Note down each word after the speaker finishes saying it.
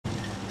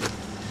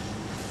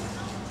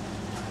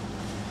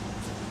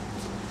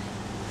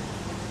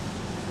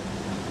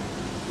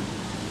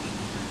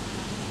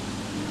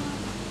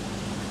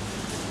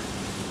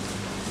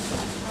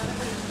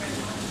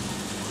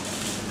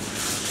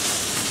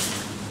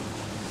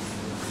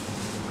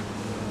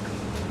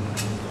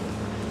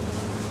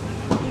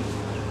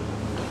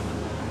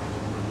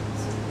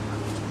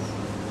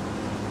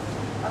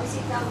has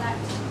he done that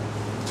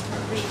for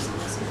a reason,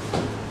 is it?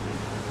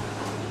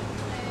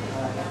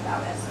 I don't know,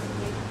 that's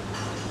something.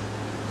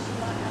 She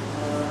might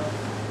have.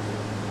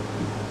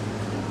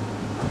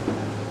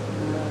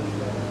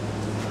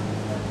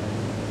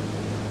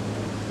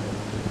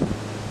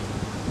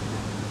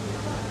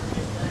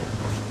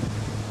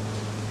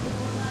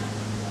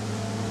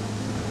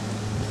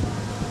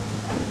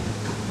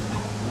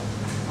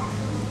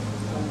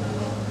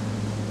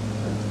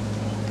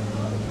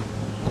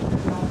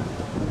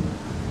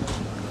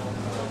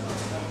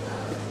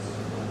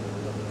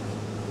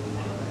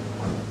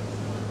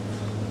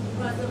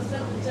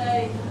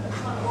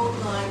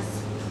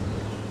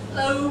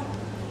 Hello.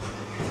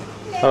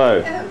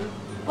 Hello.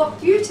 What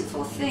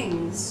beautiful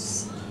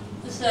things.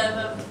 The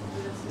server.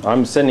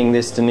 I'm sending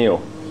this to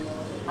Neil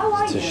How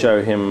are to you?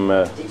 show him.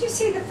 Did you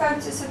see the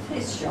photos of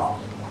his shop?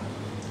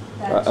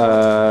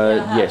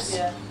 Yes,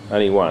 Yeah.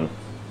 only one.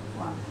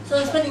 So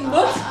I'm spending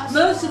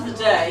most of the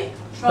day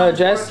trying to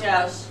Jess. work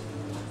out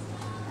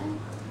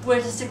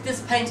where to stick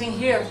this painting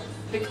here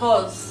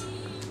because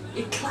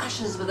it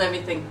clashes with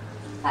everything.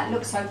 That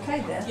looks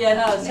okay there. Yeah,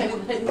 no, it's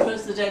taking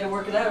most of the day to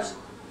work it out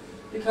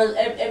because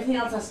everything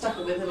else I stuck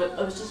it with, it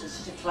was just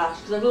such a clash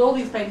because I've got all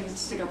these paintings to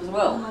stick up as Oh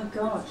well. my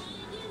God.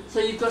 So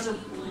you've got to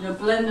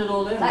blend it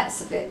all in.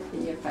 That's a bit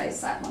in your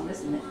face, that one,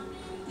 isn't it?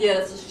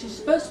 Yeah, she's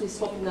supposed to be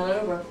swapping that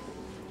over.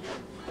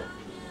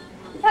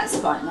 That's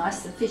quite nice,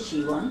 the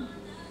fishy one.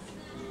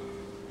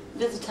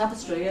 It's a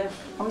tapestry, yeah.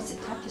 Oh, it's a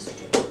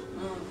tapestry.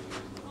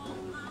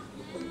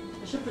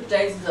 I should put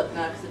daisies up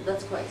now because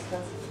that's quite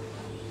expensive.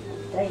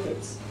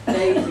 David's.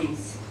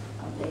 Daisies.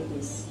 Oh,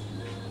 David's.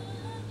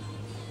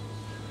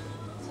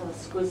 Let's have a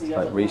squizzy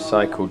Like up.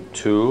 recycled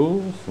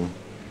tools and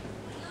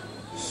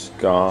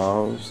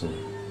scarves and.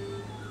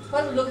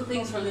 Try to look at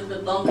things for a little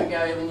bit longer,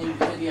 Gary, when you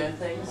video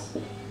things.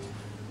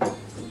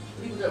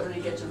 People don't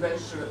really get to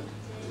register it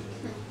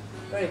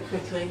very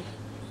quickly.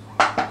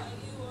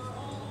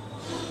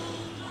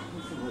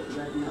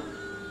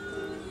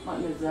 Might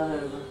move that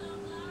over.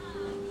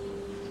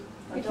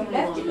 If you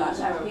left it like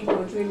that, people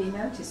would really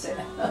notice it.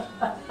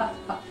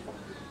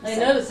 They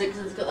notice it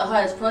because it's got the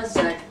highest price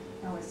tag.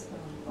 Oh, it's,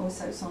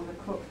 also it's on the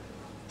crook.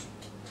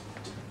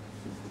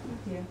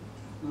 Yeah.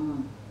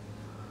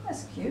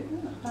 That's cute,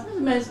 isn't it? It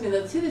amazes me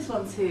though, see these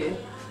ones here?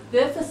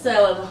 They're for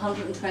sale at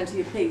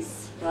 120 a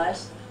piece, right?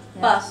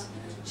 Yeah. But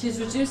she's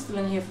reduced them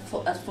in here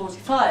at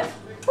 45.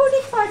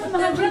 45 from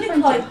They're really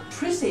 120. quite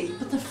pretty,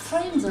 but the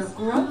frames are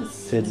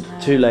gross. The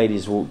two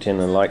ladies walked in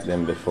and liked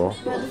them before.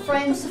 Yeah, the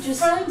frames are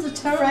just Frames are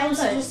terrible. frames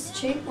are aren't they? just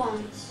cheap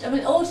ones. I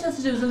mean, all she has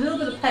to do is a little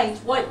bit of paint,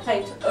 white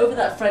paint, over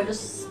that frame,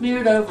 just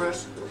smeared over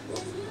it.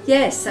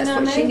 Yes, that's You know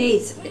what what I she mean?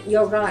 needs.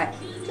 You're right.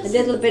 A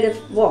little bit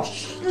of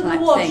wash A little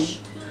type wash,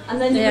 thing. and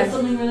then you Yeah. get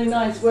something really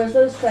nice. Whereas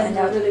those frames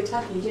I are know. really Do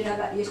tacky. you know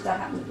that used to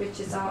happen at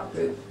Richard's Art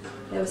Group?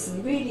 There were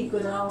some really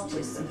good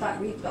artists. In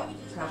fact, we've got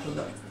a couple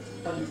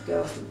of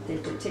girls that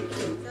did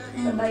particularly,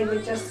 but they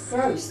were just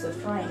gross. The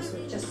frames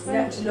were just. We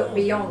had to look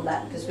beyond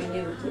that because we knew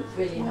it was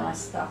really nice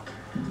stuff.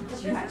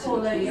 This You had to poor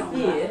look lady beyond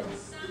here,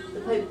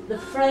 that. the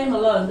frame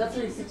alone, that's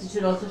only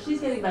 $62, so she's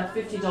getting about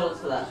 $50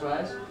 for that,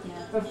 right? Yeah,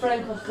 Her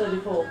frame costs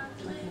 $34.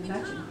 I can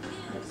imagine.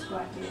 That's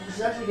quite good.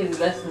 She's actually getting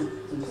less than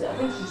I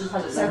think she just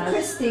had it in So the house.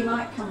 Christy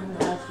might come in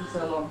the house. For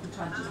so long. I'm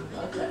trying to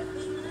think. Okay.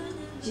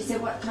 She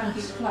said, "What time do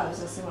you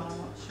close?" I said, "Well, I'm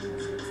not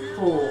sure."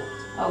 4.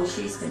 Oh,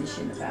 she's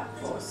finishing about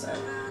 4, so.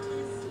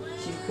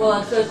 Well,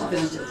 I'm supposed to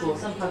finish at 4.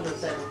 Sometimes I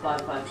stay till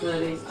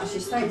 5:30. Oh,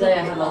 she's staying Today I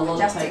a bit have a longer, lot of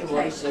just in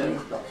paperwork case to do.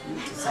 you've got you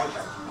to say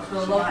that. I've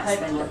got a She lot might of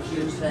spend paperwork a to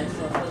few do today,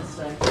 so I've got to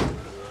stay.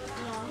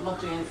 I'm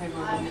not doing any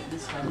paperwork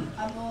this time.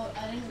 I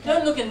didn't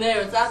Don't look in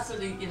there, it's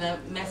absolutely,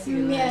 messy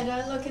in Yeah, there.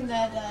 don't look in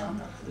that.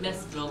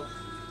 Messville.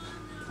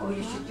 Or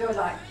you should go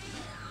like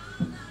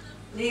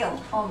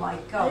Neil. Oh my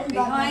God!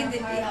 Behind the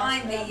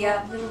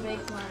little big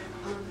one.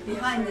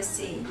 behind the We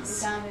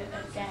scenes. found it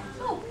again.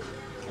 Oh,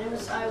 and it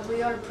was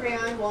we ordered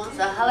pre-ironed one.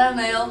 So hello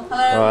Neil.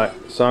 Hello. Right,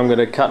 so I'm going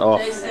to cut off.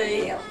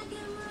 JC. Neil,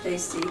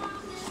 JC,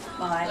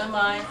 bye. Don't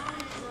mind.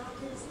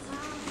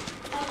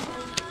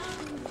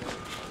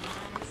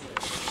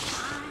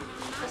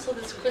 I saw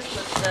this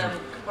Christmas card.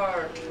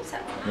 What's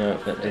that one? No,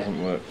 that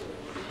doesn't work.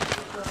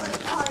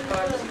 Card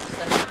that you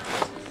sent me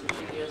a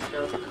few years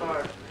ago. The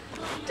card.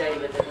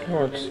 David.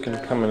 Oh, I'm just going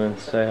to come in and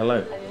say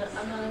hello.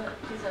 I'm not.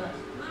 He's in it.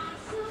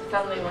 It's a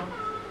family one.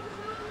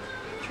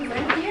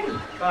 Thank you.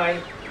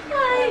 Bye.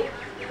 Hi.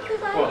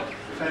 What?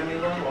 Family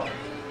one? What?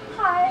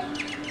 Hi.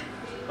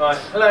 Right,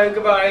 hello,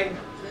 goodbye.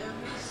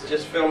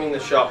 Just filming the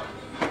shop.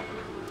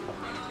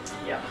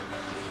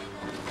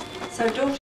 So, daughter.